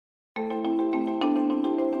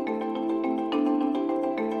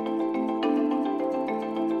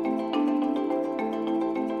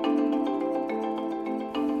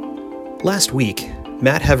Last week,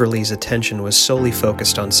 Matt Heverly's attention was solely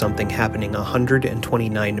focused on something happening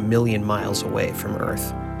 129 million miles away from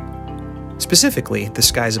Earth. Specifically, the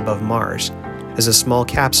skies above Mars, as a small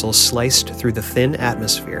capsule sliced through the thin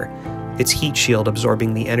atmosphere, its heat shield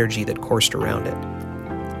absorbing the energy that coursed around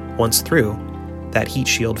it. Once through, that heat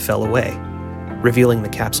shield fell away, revealing the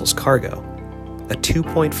capsule's cargo, a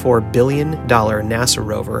 $2.4 billion NASA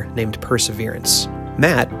rover named Perseverance.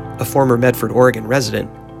 Matt, a former Medford, Oregon resident,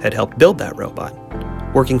 had helped build that robot,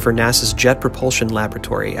 working for NASA's Jet Propulsion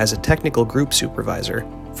Laboratory as a technical group supervisor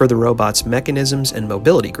for the robot's Mechanisms and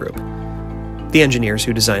Mobility Group, the engineers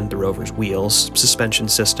who designed the rover's wheels, suspension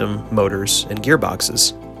system, motors, and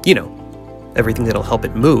gearboxes. You know, everything that'll help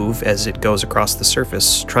it move as it goes across the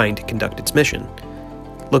surface trying to conduct its mission,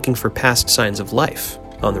 looking for past signs of life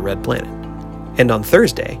on the red planet. And on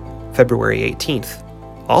Thursday, February 18th,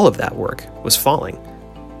 all of that work was falling,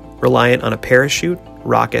 reliant on a parachute,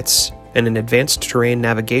 rockets, and an advanced terrain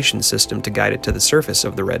navigation system to guide it to the surface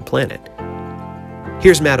of the red planet.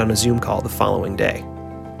 Here's Matt on a Zoom call the following day.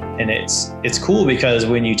 And it's cool because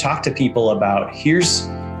when you talk to people about here's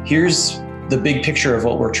the big picture of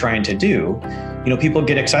what we're trying to do, you know, people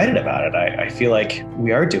get excited about it. I feel like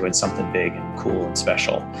we are doing something big and cool and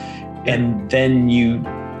special. And then you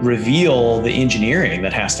reveal the engineering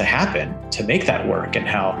that has to happen to make that work, and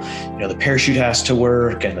how, you know, the parachute has to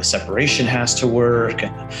work, and the separation has to work,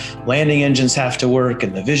 and the landing engines have to work,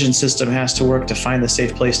 and the vision system has to work to find the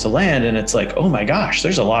safe place to land. And it's like, oh my gosh,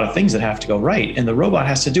 there's a lot of things that have to go right, and the robot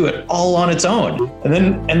has to do it all on its own.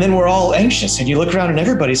 And then we're all anxious, and you look around and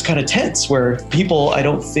everybody's kind of tense, where people, I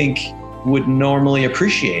don't think, would normally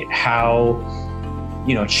appreciate how,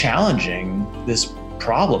 you know, challenging this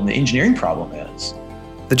problem, the engineering problem is.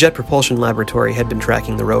 The Jet Propulsion Laboratory had been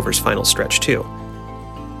tracking the rover's final stretch too.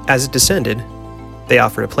 As it descended, they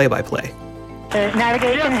offered a play-by-play. The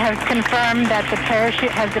navigation has confirmed that the parachute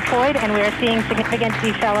has deployed and we are seeing significant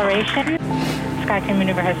deceleration. SkyCam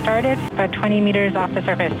maneuver has started, about 20 meters off the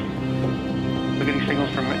surface. We're getting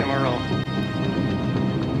signals from MRO.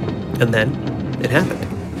 And then it happened.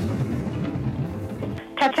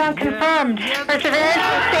 Touchdown confirmed.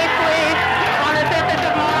 Perseverance safely on the surface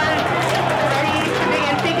of Mars, ready to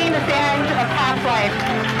begin seeking the sands of past life.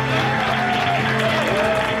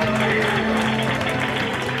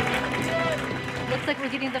 Looks like we're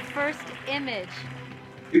getting the first image.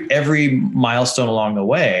 Every milestone along the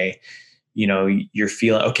way, you know, you're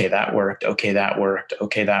feeling, okay, that worked, okay, that worked,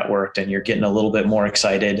 okay, that worked, and you're getting a little bit more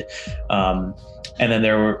excited. And then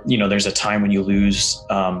there's a time when you lose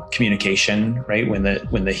communication, right? When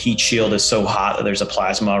the heat shield is so hot that there's a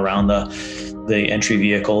plasma around the entry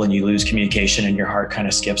vehicle, and you lose communication, and your heart kind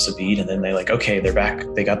of skips a beat. And then they're like, okay, they're back.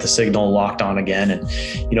 They got the signal locked on again. And,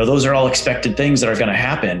 you know, those are all expected things that are going to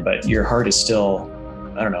happen, but your heart is still,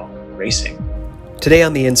 I don't know, racing. Today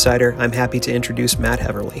on The Insider, I'm happy to introduce Matt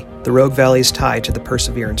Heverly, the Rogue Valley's tie to the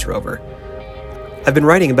Perseverance rover. I've been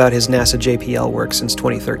writing about his NASA JPL work since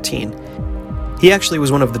 2013. He actually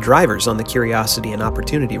was one of the drivers on the Curiosity and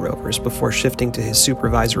Opportunity rovers before shifting to his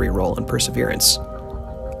supervisory role on Perseverance.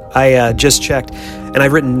 I just checked, and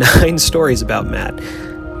I've written 9 stories about Matt.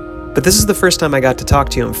 But this is the first time I got to talk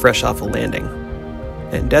to him fresh off a landing.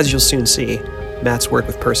 And as you'll soon see, Matt's work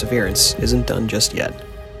with Perseverance isn't done just yet.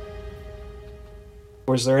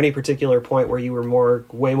 Was there any particular point where you were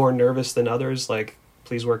way more nervous than others? Like,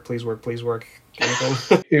 please work, please work, please work,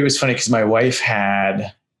 anything? It was funny because my wife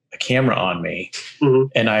had a camera on me,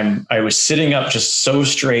 and I was sitting up just so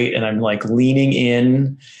straight, and I'm like leaning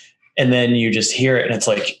in, and then you just hear it, and it's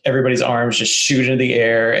like everybody's arms just shoot into the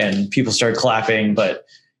air and people start clapping. But,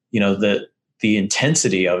 you know, the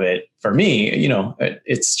intensity of it for me, you know,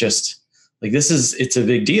 it's just like, it's a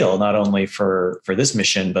big deal, not only for this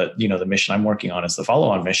mission, but, you know, the mission I'm working on is the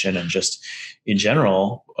follow-on mission, and just in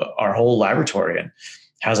general, our whole laboratory, and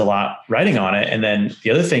has a lot riding on it. And then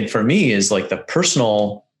the other thing for me is like the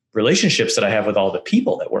personal relationships that I have with all the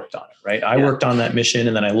people that worked on it, right? I worked on that mission,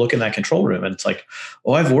 and then I look in that control room, and it's like,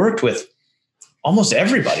 oh, I've worked with almost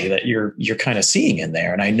everybody that you're kind of seeing in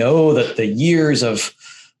there. And I know that the years of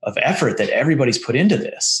effort that everybody's put into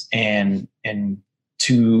this, and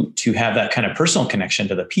to have that kind of personal connection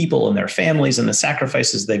to the people and their families and the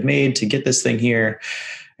sacrifices they've made to get this thing here.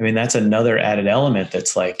 I mean, that's another added element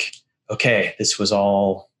that's like, okay, this was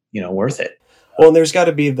all, you know, worth it. Well, and there's got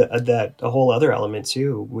to be a whole other element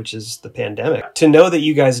too, which is the pandemic. To know that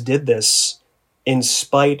you guys did this in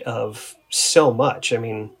spite of so much, I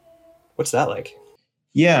mean, what's that like?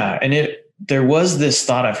 Yeah, and there was this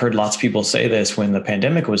thought, I've heard lots of people say this when the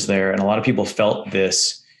pandemic was there, and a lot of people felt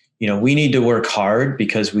this, we need to work hard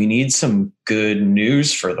because we need some good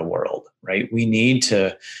news for the world, right? We need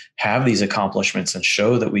to have these accomplishments and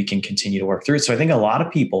show that we can continue to work through it. So I think a lot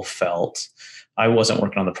of people felt, I wasn't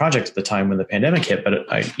working on the project at the time when the pandemic hit,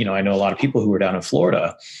 but I know a lot of people who were down in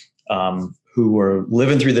Florida, who were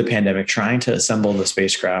living through the pandemic, trying to assemble the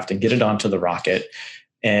spacecraft and get it onto the rocket.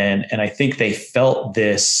 And I think they felt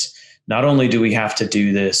this, not only do we have to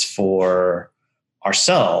do this for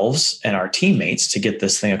ourselves and our teammates to get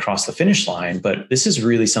this thing across the finish line, but this is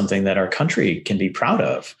really something that our country can be proud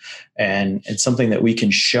of, and something that we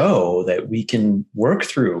can show that we can work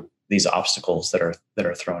through these obstacles that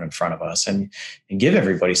are thrown in front of us, and give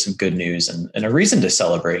everybody some good news and a reason to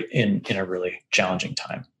celebrate in a really challenging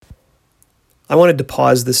time. I wanted to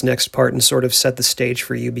pause this next part and sort of set the stage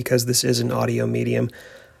for you because this is an audio medium.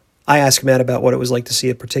 I asked Matt about what it was like to see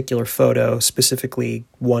a particular photo, specifically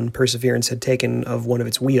one Perseverance had taken of one of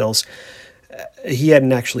its wheels. He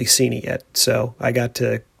hadn't actually seen it yet, so I got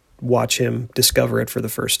to watch him discover it for the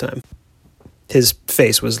first time. His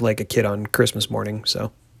face was like a kid on Christmas morning,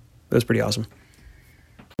 so it was pretty awesome.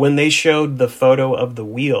 When they showed the photo of the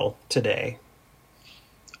wheel today,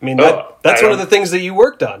 I mean, that's one of the things that you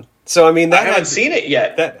worked on. So, I mean, I haven't seen it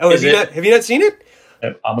yet. Have you not seen it?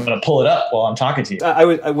 I'm going to pull it up while I'm talking to you.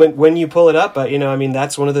 When you pull it up,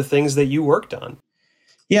 that's one of the things that you worked on.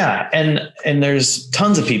 Yeah. And there's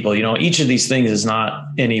tons of people, each of these things is not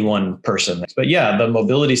any one person, but yeah, the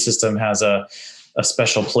mobility system has a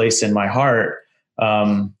special place in my heart.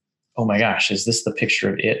 Oh my gosh. Is this the picture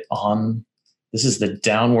of it on? This is the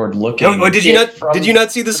downward looking. Oh, did you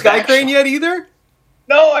not see the sky crane yet either?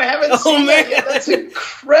 No, I haven't seen that yet. That's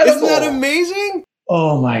incredible. Isn't that amazing?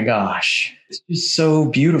 Oh my gosh. It's just so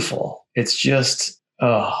beautiful. It's just,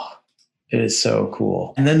 it is so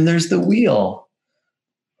cool. And then there's the wheel.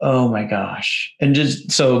 Oh my gosh. And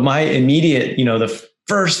just, so my immediate, the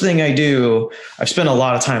first thing I do, I've spent a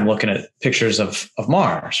lot of time looking at pictures of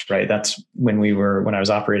Mars, right? That's when I was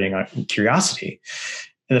operating on Curiosity.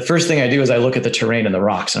 And the first thing I do is I look at the terrain and the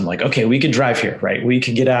rocks. And I'm like, okay, we can drive here, right? We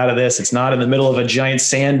can get out of this. It's not in the middle of a giant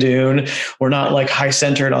sand dune. We're not like high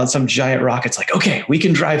centered on some giant rock. It's like, okay, we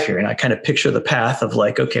can drive here. And I kind of picture the path of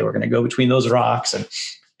like, okay, we're going to go between those rocks.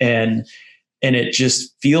 And it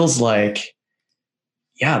just feels like,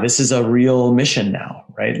 yeah, this is a real mission now,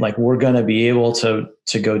 right? Like we're going to be able to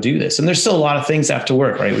go do this. And there's still a lot of things that have to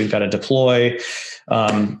work, right? We've got to deploy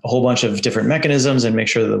a whole bunch of different mechanisms and make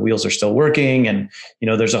sure that the wheels are still working. And,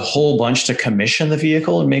 there's a whole bunch to commission the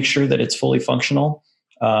vehicle and make sure that it's fully functional.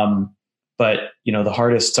 But, the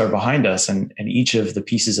hardest are behind us, and each of the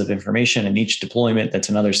pieces of information and each deployment that's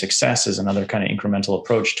another success is another kind of incremental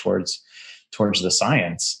approach towards the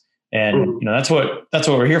science. And, that's what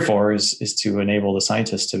we're here for is to enable the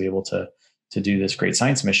scientists to be able to do this great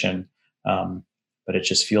science mission. But it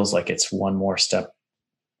just feels like it's one more step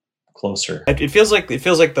closer. It feels like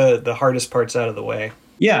the hardest part's out of the way.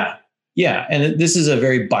 Yeah. Yeah. And this is a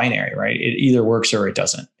very binary, right? It either works or it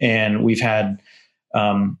doesn't. And we've had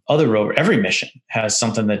every mission has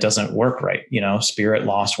something that doesn't work right. Spirit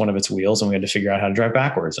lost one of its wheels and we had to figure out how to drive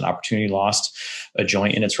backwards. An Opportunity lost a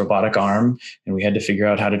joint in its robotic arm and we had to figure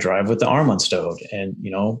out how to drive with the arm unstowed. And,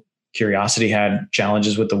 Curiosity had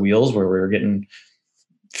challenges with the wheels where we were getting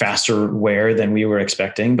faster wear than we were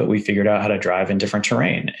expecting, but we figured out how to drive in different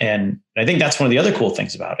terrain. And I think that's one of the other cool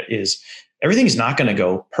things about it is everything's not going to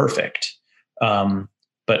go perfect.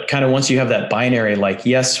 But kind of once you have that binary, like,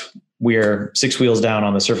 yes, we're 6 wheels down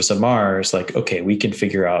on the surface of Mars, like, okay, we can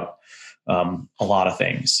figure out a lot of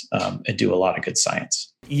things and do a lot of good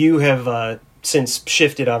science. You have since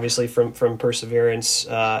shifted, obviously, from Perseverance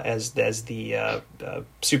as the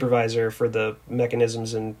supervisor for the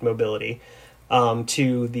mechanisms and mobility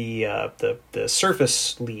to the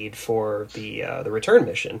surface lead for the return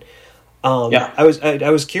mission. Yeah. I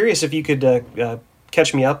was curious if you could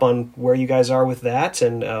catch me up on where you guys are with that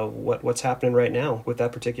and what's happening right now with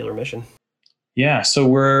that particular mission. Yeah, so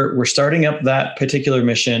we're starting up that particular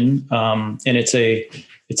mission, and it's a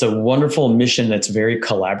wonderful mission that's very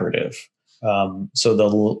collaborative.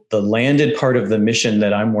 So the landed part of the mission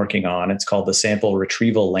that I'm working on, it's called the Sample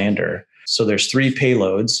Retrieval Lander. So there's 3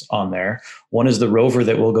 payloads on there. One is the rover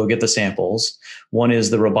that will go get the samples. One is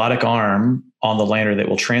the robotic arm on the lander that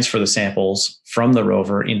will transfer the samples from the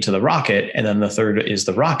rover into the rocket. And then the third is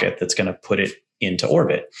the rocket that's going to put it into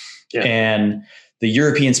orbit. Yeah. And the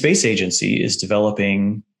European Space Agency is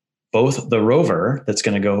developing both the rover that's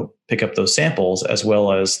going to go pick up those samples as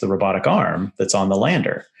well as the robotic arm that's on the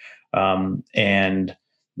lander. And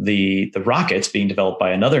the rocket's being developed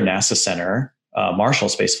by another NASA center, Marshall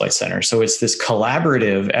Space Flight Center. So it's this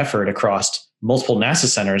collaborative effort across multiple NASA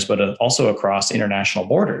centers, but also across international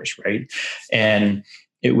borders, right? And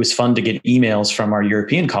it was fun to get emails from our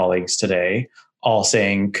European colleagues today, all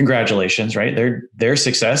saying, congratulations, right? Their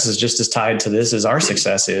success is just as tied to this as our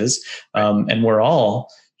success is. And we're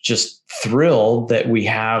all just thrilled that we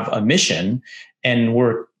have a mission, and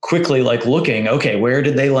we're quickly like looking, okay, where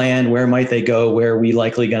did they land? Where might they go? Where are we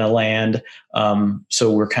likely going to land?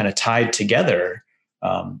 So we're kind of tied together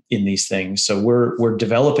in these things. So we're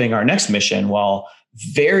developing our next mission while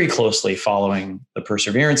very closely following the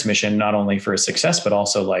Perseverance mission, not only for its success, but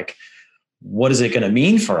also like, what is it going to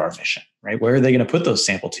mean for our mission, right? Where are they going to put those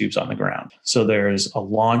sample tubes on the ground? So there's a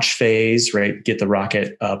launch phase, right? Get the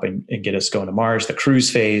rocket up and get us going to Mars. The cruise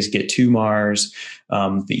phase, get to Mars.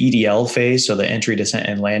 The EDL phase, so the entry, descent,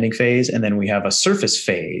 and landing phase. And then we have a surface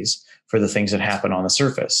phase for the things that happen on the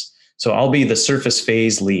surface. So I'll be the surface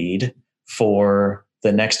phase lead for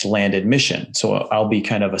the next landed mission. So I'll be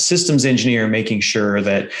kind of a systems engineer, making sure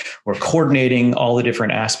that we're coordinating all the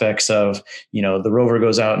different aspects of, the rover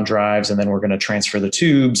goes out and drives, and then we're going to transfer the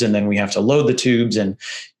tubes, and then we have to load the tubes, and,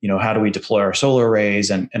 how do we deploy our solar arrays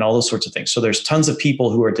and all those sorts of things. So there's tons of people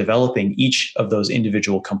who are developing each of those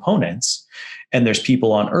individual components, and there's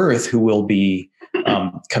people on Earth who will be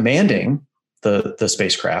commanding the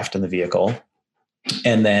spacecraft and the vehicle.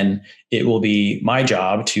 And then it will be my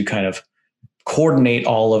job to kind of coordinate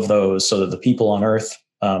all of those so that the people on Earth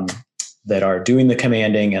that are doing the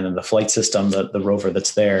commanding and then the flight system, the rover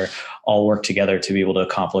that's there, all work together to be able to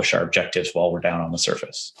accomplish our objectives while we're down on the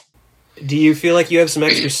surface. Do you feel like you have some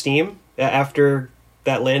extra steam after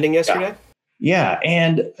that landing yesterday? Yeah.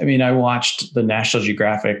 And I mean, I watched the National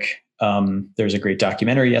Geographic. There's a great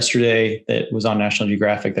documentary yesterday that was on National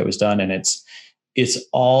Geographic that was done. And it's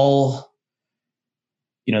all,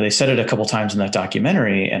 they said it a couple times in that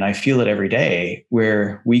documentary, and I feel it every day,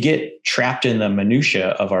 where we get trapped in the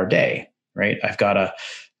minutia of our day, right? I've got to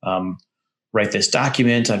write this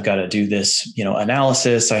document. I've got to do this,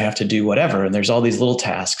 analysis. I have to do whatever. And there's all these little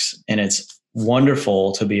tasks, and it's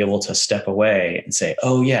wonderful to be able to step away and say,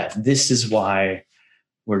 oh yeah, this is why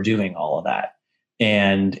we're doing all of that.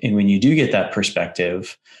 And when you do get that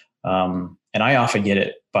perspective, and I often get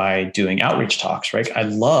it by doing outreach talks, right? I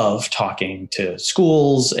love talking to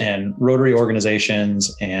schools and Rotary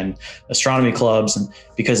organizations and astronomy clubs, and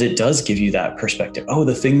because it does give you that perspective. Oh,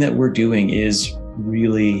 the thing that we're doing is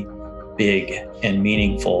really big and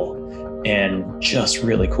meaningful and just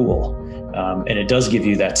really cool. And it does give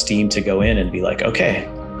you that steam to go in and be like, okay,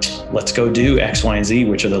 let's go do X, Y, and Z,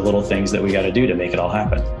 which are the little things that we got to do to make it all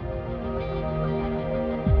happen.